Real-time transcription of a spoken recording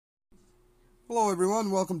Hello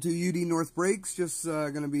everyone, welcome to UD North Breaks. Just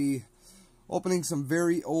going to be opening some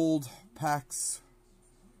very old packs,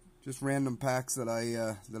 just random packs that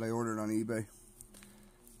I ordered on eBay.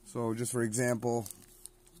 So just for example,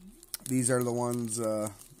 these are the ones,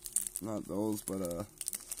 not those, but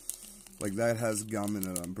like that has gum in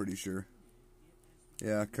it, I'm pretty sure.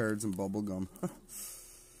 Yeah, cards and bubble gum.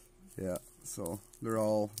 Yeah, so they're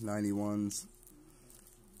all 91s,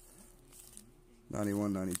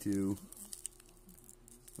 91, 92.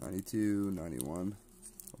 92, 91.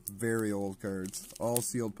 Very old cards. All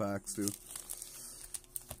sealed packs too.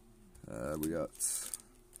 We got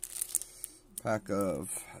a pack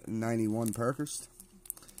of 91 Parkhurst.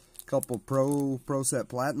 Couple Pro Set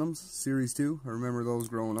Platinums, Series 2. I remember those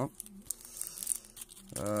growing up.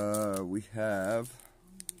 We have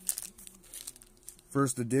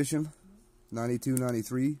first edition 92,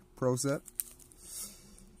 93 Pro Set.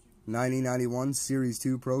 90, 91 Series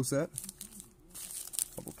 2 Pro Set.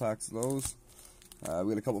 Couple packs of those. We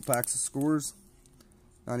got a couple packs of scores.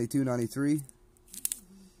 92, 93.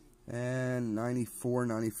 And 94,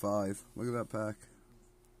 95. Look at that pack.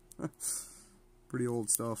 Pretty old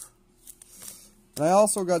stuff. And I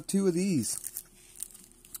also got two of these.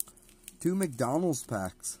 Two McDonald's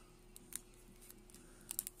packs.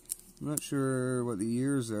 I'm not sure what the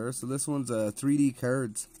years are. So this one's 3D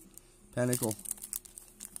cards. Pinnacle.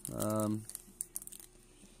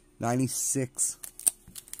 96.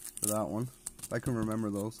 For that one. I can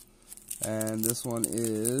remember those. And this one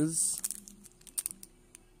is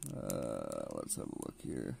let's have a look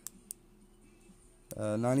here.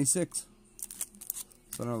 96.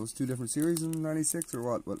 So I don't know if it's two different series in 96 or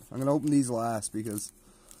what, but I'm gonna open these last because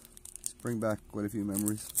these bring back quite a few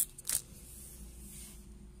memories.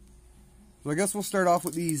 So I guess we'll start off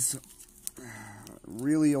with these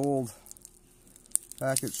really old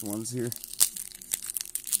packaged ones here.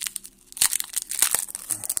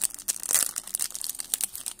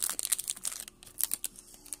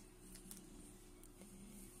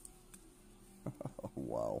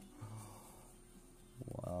 Wow.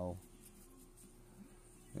 Wow.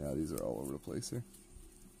 Yeah, these are all over the place here.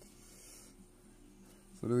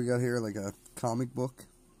 So what do we got here? Like a comic book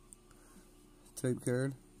type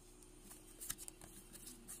card?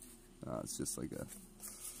 It's just like a...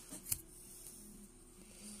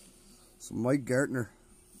 So Mike Gartner.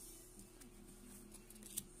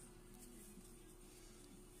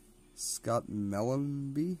 Scott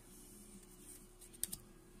Mellanby.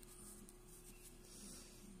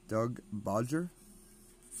 Doug Bodger.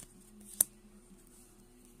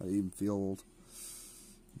 I even feel old.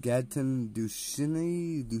 Gadton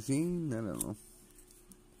Duchesne, I don't know.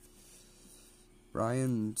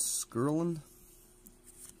 Brian Skirland.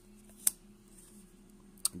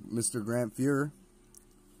 Mr. Grant Fuhrer.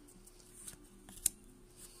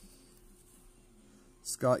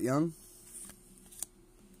 Scott Young.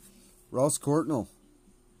 Ross Courtnall.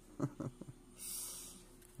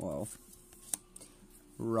 Wow.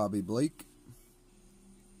 Robbie Blake.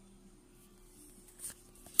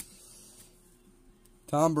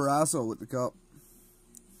 Tom Barrasso with the cup.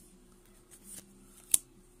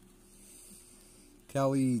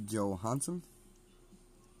 Kelly Johansson.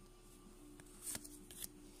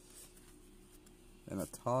 And a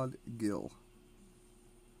Todd Gill.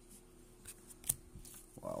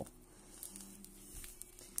 Wow.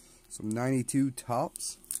 Some 92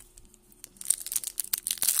 tops.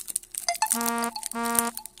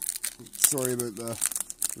 Sorry about the,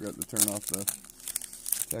 forgot to turn off the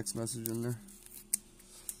text message in there.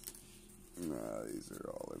 These are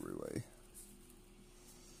all every way.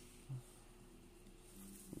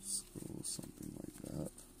 Let's go something like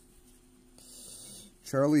that.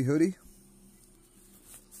 Charlie Hoodie.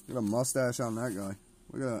 Look at a mustache on that guy.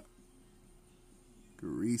 Look at that.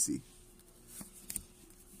 Greasy.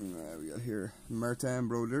 We got here Martin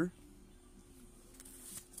Brodeur.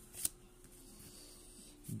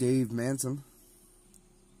 Dave Manson.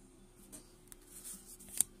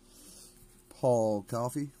 Paul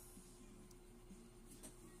Coffey.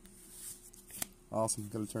 Awesome.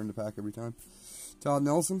 Gotta turn the pack every time. Todd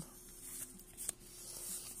Nelson.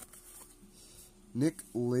 Nick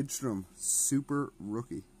Lidstrom. Super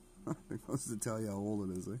rookie. It goes to tell you how old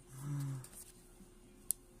it is, eh?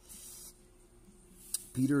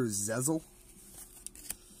 Peter Zezel.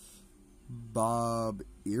 Bob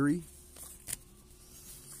Erie.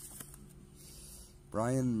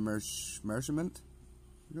 Brian Marchment.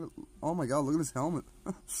 Oh my god, look at his helmet.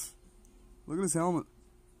 Look at his helmet.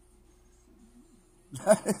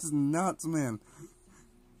 That is nuts, man.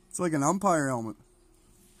 It's like an umpire helmet.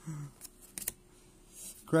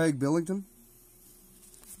 Craig Billington.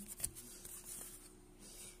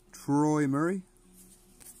 Troy Murray,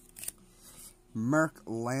 Mark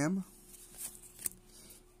Lamb,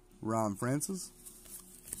 Ron Francis,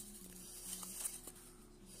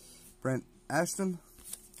 Brent Ashton,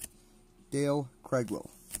 Dale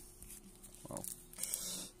Craigwell. Wow.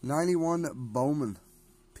 91 Bowman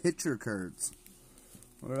pitcher cards.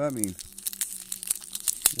 What does that mean?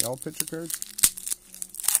 They all pitcher cards?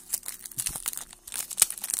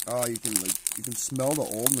 Oh, you can smell the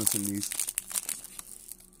oldness in these.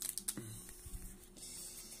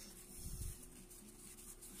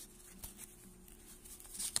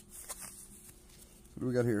 What do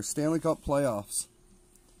we got here? Stanley Cup playoffs.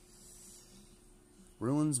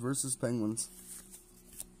 Bruins versus Penguins.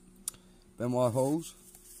 Benoit Hose,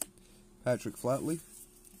 Patrick Flatley,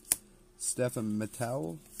 Stefan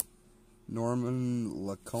Mattel, Norman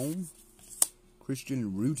Lacombe,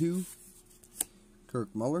 Christian Rutu, Kirk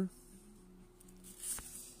Muller,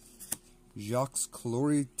 Jacques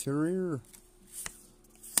Cloutier,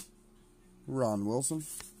 Ron Wilson,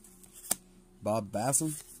 Bob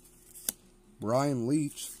Basson, Brian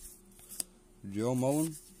Leach, Joe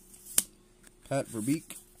Mullen, Pat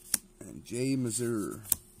Verbeek, and Jay Mazur.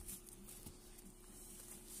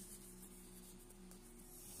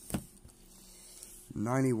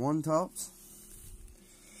 $91 tops.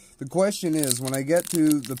 The question is, when I get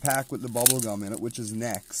to the pack with the bubblegum in it, which is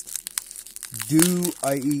next, do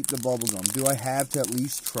I eat the bubblegum? Do I have to at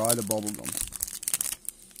least try the bubblegum?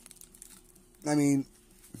 I mean,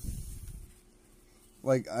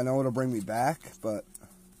 like, I know it'll bring me back, but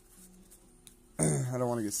I don't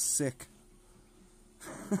want to get sick.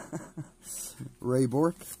 Ray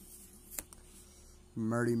Bourque,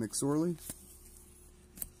 Marty McSorley,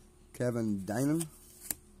 Kevin Dinan,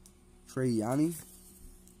 Trent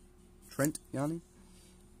Yanni,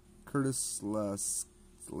 Curtis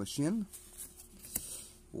Lashin,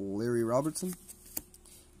 Larry Robertson,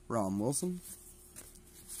 Ron Wilson,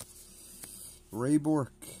 Ray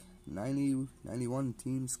Bourque, 91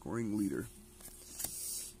 team scoring leader.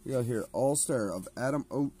 We got here All-Star of Adam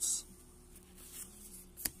Oates.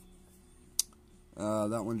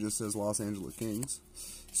 That one just says Los Angeles Kings.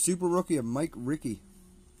 Super Rookie of Mike Rickey.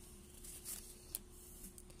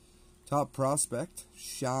 Top Prospect,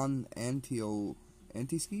 Sean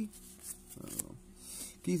Antiski. I don't know.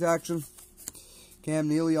 Keith Action, Cam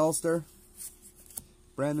Neely All-Star,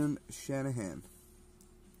 Brandon Shanahan.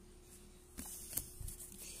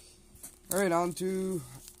 Alright, on to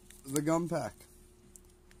the gum pack.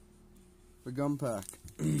 The gum pack.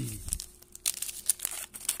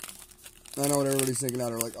 I know what everybody's thinking now.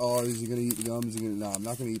 They're like, oh, is he going to eat the gum? Is he gonna... No, I'm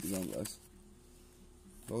not going to eat the gum, guys.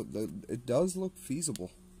 Oh, it does look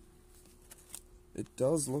feasible. It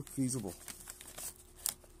does look feasible.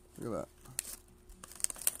 Look at that.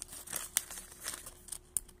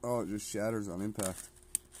 Oh, it just shatters on impact.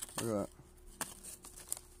 Look at that.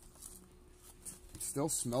 It still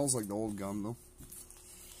smells like the old gum, though.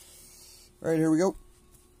 Alright, here we go.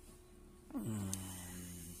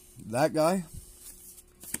 That guy.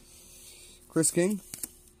 Chris King.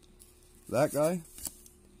 That guy.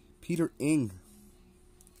 Peter Ing.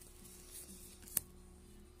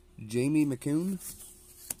 Jamie McCune,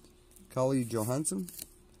 Collie Johansson,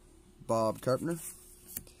 Bob Carpenter,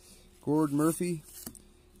 Gord Murphy,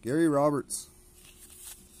 Gary Roberts,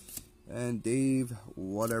 and Dave,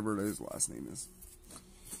 whatever his last name is.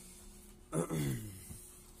 I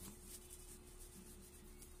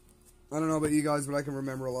don't know about you guys, but I can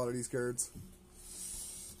remember a lot of these cards.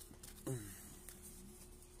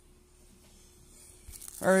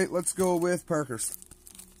 Alright, let's go with Parker's.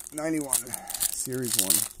 91, Series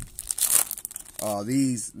 1.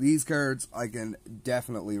 These cards I can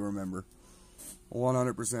definitely remember.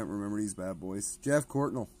 100% remember these bad boys. Jeff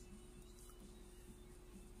Courtnall.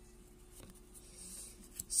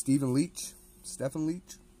 Stephen Leach.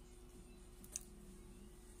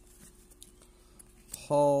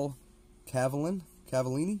 Paul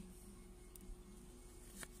Cavallini.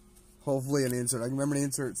 Hopefully an insert. I can remember the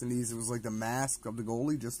inserts in these. It was like the mask of the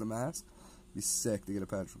goalie, just the mask. It'd be sick to get a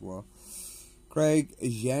Patrick Roy. Craig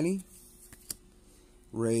Janney.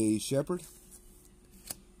 Ray Shepard,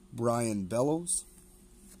 Brian Bellows,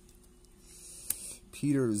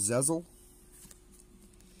 Peter Zezel,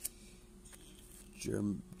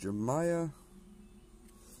 Jeremiah,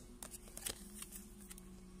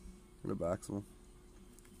 look at the back one.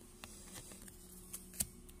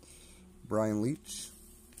 Brian Leach,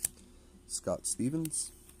 Scott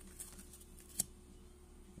Stevens,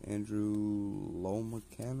 Andrew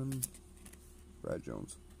Lomacannon, Brad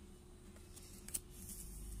Jones.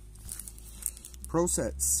 Pro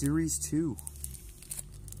Set Series 2.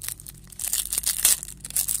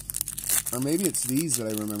 Or maybe it's these that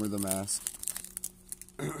I remember the mask.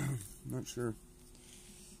 Not sure.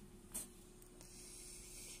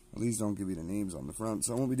 Well, these don't give you the names on the front,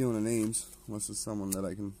 so I won't be doing the names unless it's someone that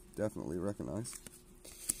I can definitely recognize.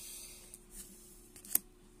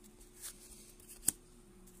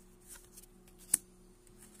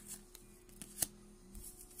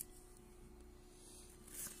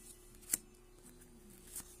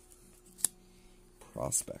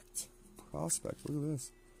 Prospect. Prospect, look at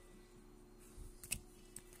this.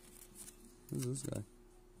 Who's this guy?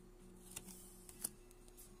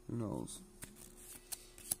 Who knows?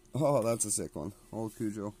 Oh, that's a sick one. Old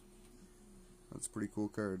Cujo. That's a pretty cool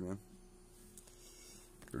card, man.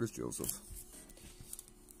 Curtis Joseph.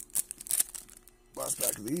 Last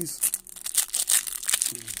pack of these.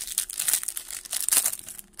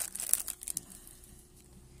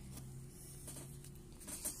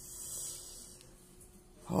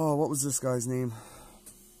 Oh, what was this guy's name?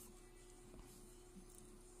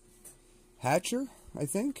 Hatcher, I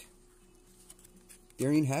think?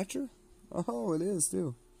 Darian Hatcher? Oh, it is,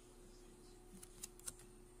 too.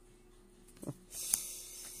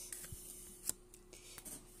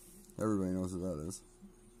 Everybody knows who that is.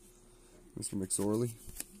 Mr. McSorley.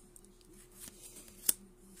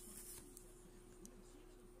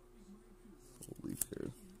 Holy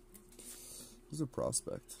card. Who's a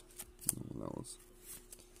prospect? No one knows.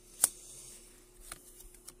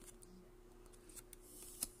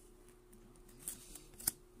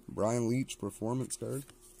 Brian Leach performance card.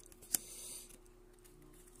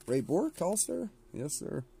 Ray Bork, All-Star? Yes,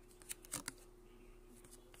 sir.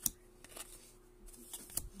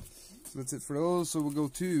 So that's it for those. So we'll go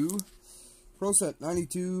to Pro Set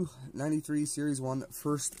 92-93 Series 1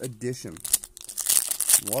 First Edition.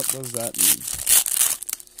 What does that mean?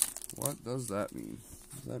 What does that mean?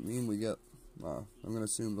 Does that mean we get... I'm going to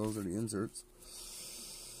assume those are the inserts.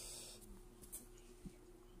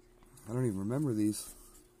 I don't even remember these.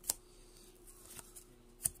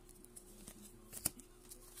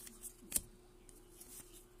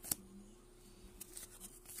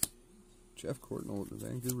 Jeff Courtnall with the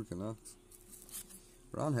Vancouver Canucks.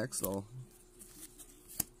 Ron Hextall.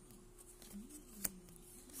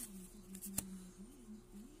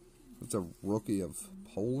 That's a rookie of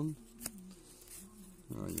Poland.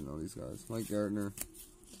 Oh, you know these guys. Mike Gardner.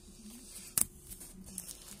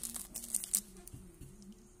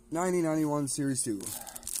 90-91 Series 2.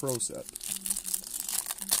 Pro Set.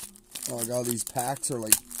 Oh god, these packs are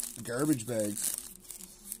like garbage bags.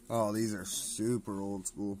 Oh, these are super old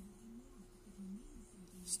school.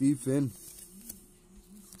 Steve Finn.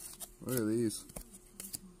 Look at these.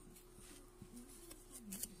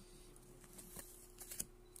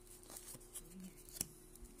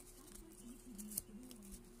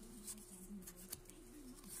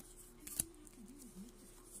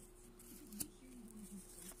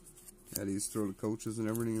 Yeah, these throw the coaches and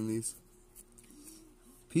everything in these.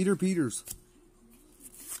 Peter Peters.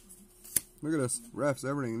 Look at this. Refs,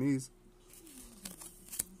 everything in these.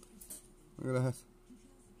 Look at that.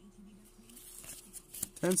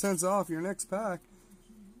 10 cents off your next pack.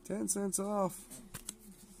 10 cents off.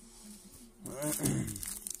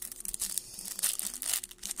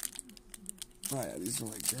 Oh yeah, these are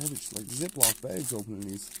like garbage, like Ziploc bags opening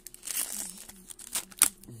these.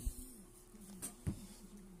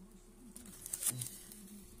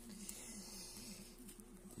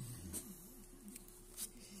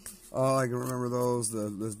 Oh, I can remember those,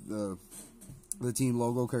 the team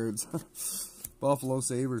logo cards. Buffalo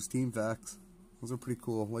Sabres team facts. Those are pretty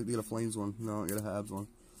cool. Like to get a Flames one. No, get a Habs one.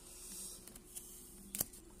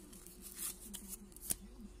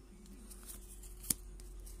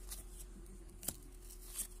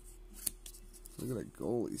 Look at that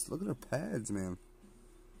goalies. Look at their pads, man.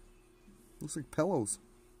 Looks like pillows.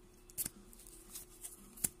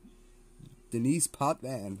 Denise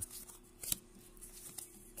Potvin.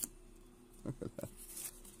 Look at that.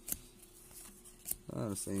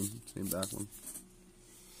 The same back one.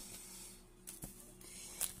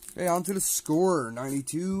 Okay, on to the score.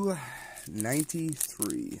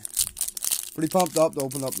 92-93. Pretty pumped up to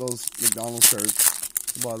open up those McDonald's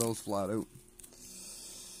cards. Buy those flat out.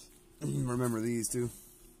 Remember these too.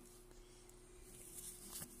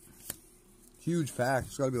 Huge pack.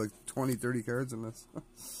 There's got to be like 20-30 cards in this.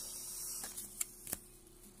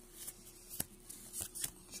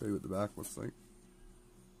 Show you what the back looks like.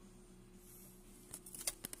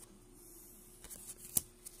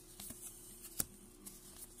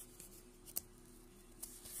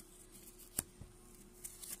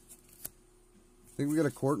 I think we got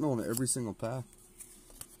a Courtnall in every single pack.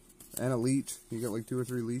 And a Leech. You got like 2 or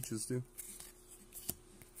 3 Leeches too.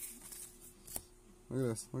 Look at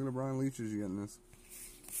this. Look at the Brian Leeches you get in this.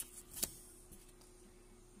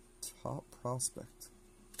 Top prospect.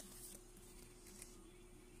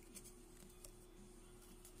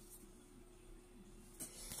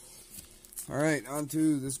 Alright, on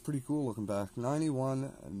to this pretty cool looking pack.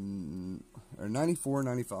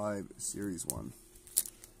 94-95 Series 1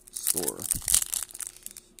 score.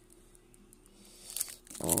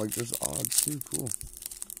 Oh, like there's odds too. Cool.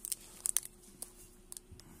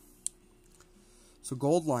 So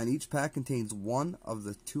gold line, each pack contains one of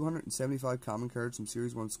the 275 common cards from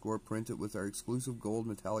Series 1 score printed with our exclusive gold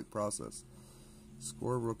metallic process.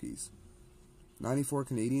 Score rookies. 94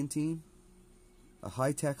 Canadian team. A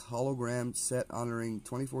high-tech hologram set honoring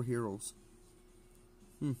 24 heroes.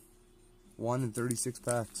 1 in 36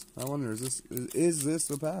 packs. I wonder, is this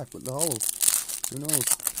the pack with the holos? Who knows?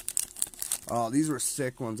 Oh, these were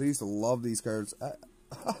sick ones. I used to love these cards.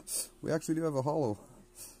 We actually do have a holo.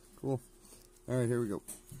 Cool. Alright, here we go.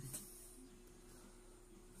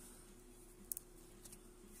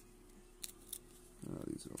 Oh,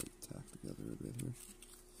 these are like tacked together a bit here.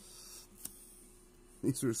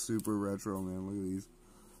 These are super retro, man. Look at these.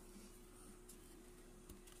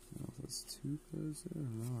 I don't know if that's 2 cards there or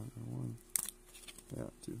not. Or 1. Yeah,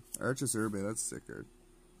 2. Archis Urbe, that's a sick card.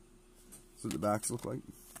 That's what the backs look like.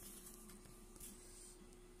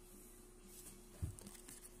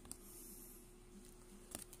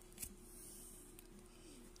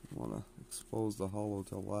 I want to expose the holo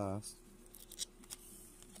till last.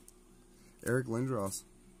 Eric Lindros.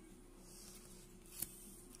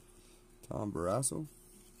 Tom Barrasso.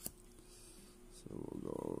 So we'll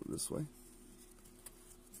go this way.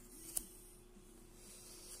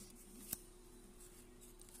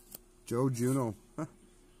 Joe Juno. Look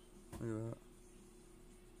at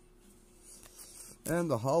that. And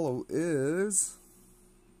the holo is...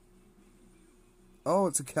 Oh,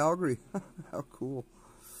 it's a Calgary. How cool.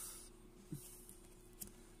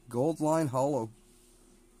 Gold line holo.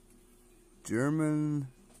 German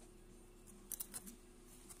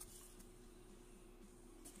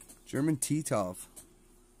Titov.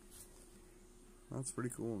 That's pretty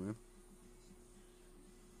cool, man.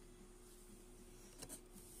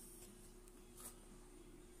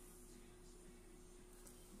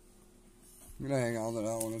 I'm gonna hang on to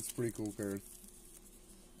that one. It's a pretty cool card.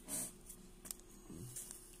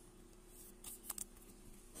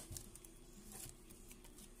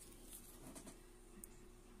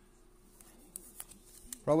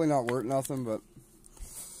 Probably not worth nothing, but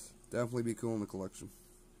definitely be cool in the collection.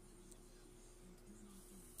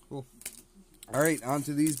 Cool. Alright, on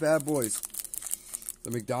to these bad boys.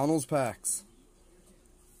 The McDonald's packs.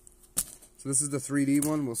 So this is the 3D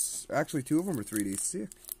one. Well, actually, 2 of them are 3D. Sick.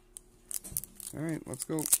 Alright, let's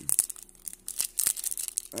go.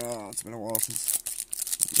 Oh, it's been a while since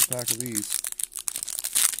a pack of these.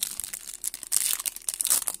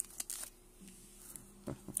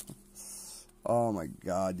 Oh my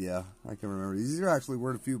god, yeah. I can remember. These are actually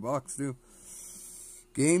worth a few bucks, too.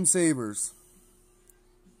 Game Savers.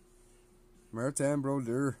 Martin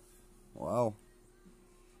Brodeur. Wow.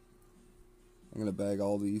 I'm going to bag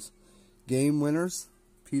all these. Game Winners.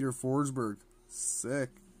 Peter Forsberg.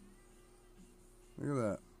 Sick. Look at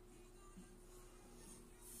that.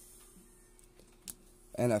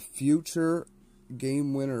 And a future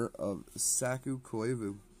game winner of Saku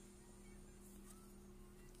Koivu.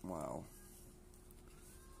 Wow.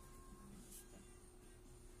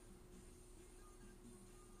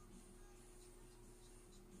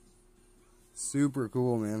 Super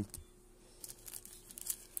cool, man.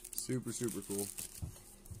 Super, super cool.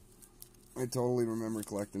 I totally remember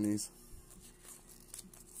collecting these.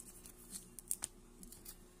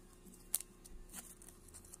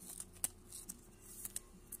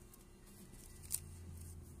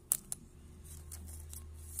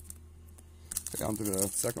 Down to the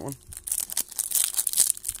second one.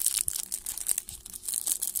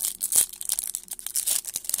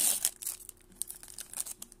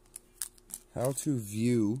 How to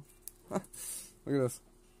view. Look at this.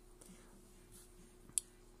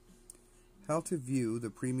 How to view the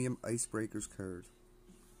premium Icebreakers card.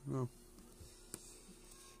 Oh.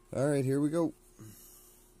 Alright, here we go.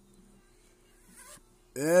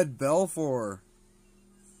 Ed Belfour.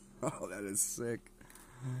 Oh, that is sick.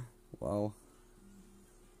 Wow.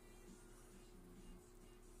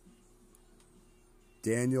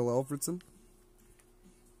 Daniel Alfredson.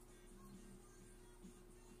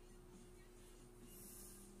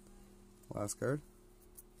 Last card.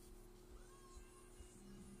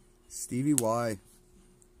 Stevie Y.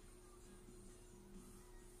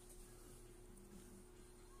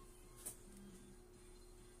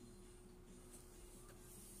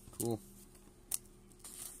 Cool.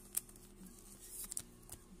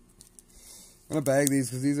 gonna bag these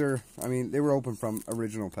because these are, I mean, they were open from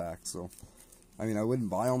original packs, so I mean, I wouldn't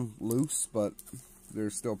buy them loose, but they're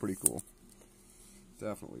still pretty cool.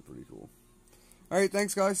 Definitely pretty cool. Alright,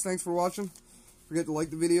 thanks guys. Thanks for watching. Don't forget to like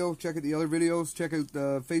the video. Check out the other videos. Check out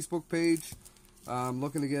the Facebook page. I'm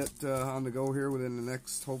looking to get on the go here within the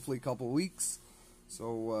next, hopefully, couple of weeks.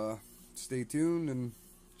 So, stay tuned and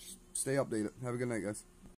stay updated. Have a good night, guys.